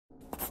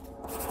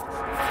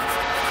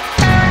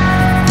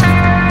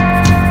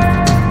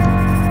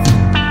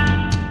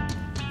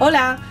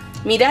Hola,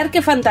 mirad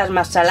qué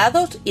fantasmas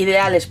salados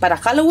ideales para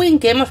Halloween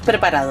que hemos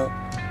preparado.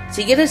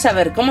 Si quieres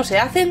saber cómo se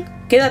hacen,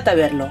 quédate a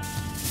verlo.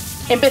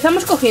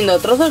 Empezamos cogiendo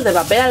trozos de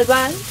papel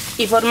albal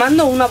y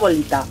formando una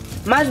bolita,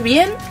 más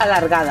bien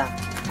alargada,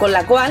 con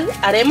la cual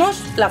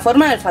haremos la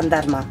forma del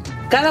fantasma.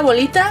 Cada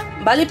bolita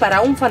vale para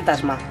un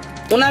fantasma.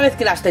 Una vez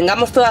que las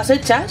tengamos todas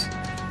hechas,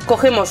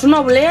 cogemos una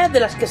oblea de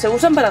las que se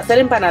usan para hacer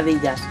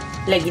empanadillas,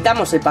 le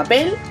quitamos el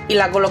papel y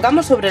la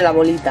colocamos sobre la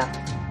bolita.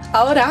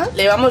 Ahora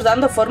le vamos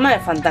dando forma de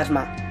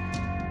fantasma.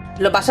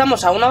 Lo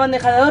pasamos a una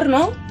bandeja de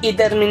horno y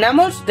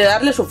terminamos de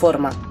darle su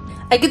forma.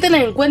 Hay que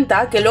tener en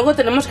cuenta que luego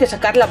tenemos que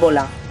sacar la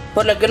bola,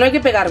 por lo que no hay que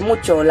pegar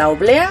mucho la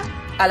oblea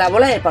a la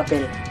bola de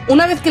papel.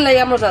 Una vez que le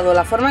hayamos dado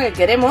la forma que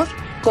queremos,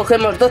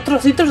 cogemos 2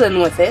 trocitos de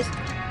nueces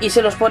y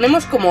se los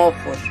ponemos como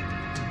ojos.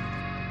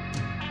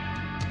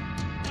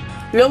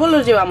 Luego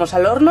los llevamos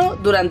al horno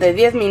durante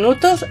 10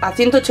 minutos a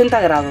 180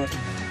 grados,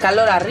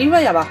 calor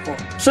arriba y abajo.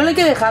 Solo hay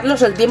que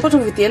dejarlos el tiempo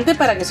suficiente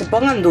para que se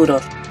pongan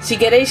duros. Si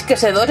queréis que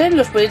se doren,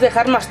 los podéis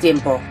dejar más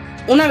tiempo.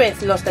 Una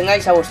vez los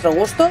tengáis a vuestro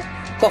gusto,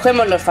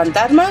 cogemos los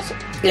fantasmas,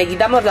 le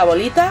quitamos la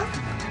bolita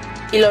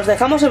y los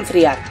dejamos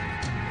enfriar.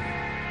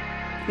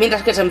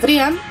 Mientras que se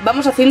enfrían,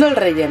 vamos haciendo el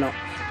relleno.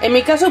 En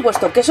mi caso he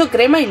puesto queso,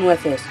 crema y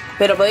nueces,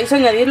 pero podéis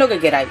añadir lo que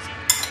queráis.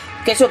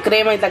 Queso,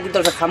 crema y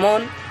taquitos de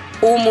jamón,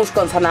 hummus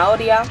con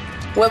zanahoria,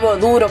 huevo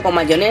duro con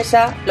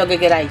mayonesa, lo que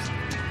queráis.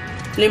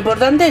 Lo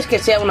importante es que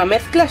sea una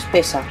mezcla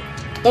espesa.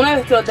 Una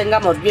vez que lo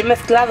tengamos bien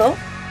mezclado,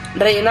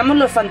 rellenamos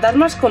los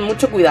fantasmas con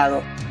mucho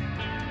cuidado.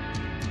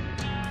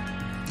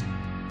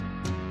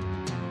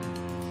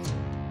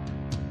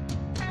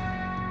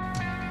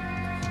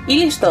 Y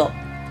listo,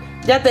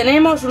 ya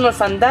tenemos unos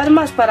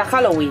fantasmas para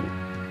Halloween.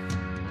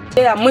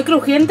 Quedan muy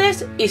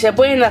crujientes y se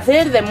pueden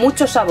hacer de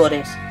muchos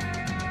sabores.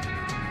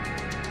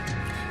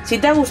 Si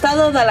te ha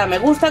gustado, dale a me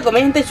gusta,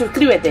 comenta y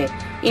suscríbete.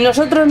 Y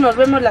nosotros nos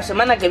vemos la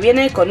semana que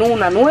viene con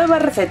una nueva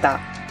receta.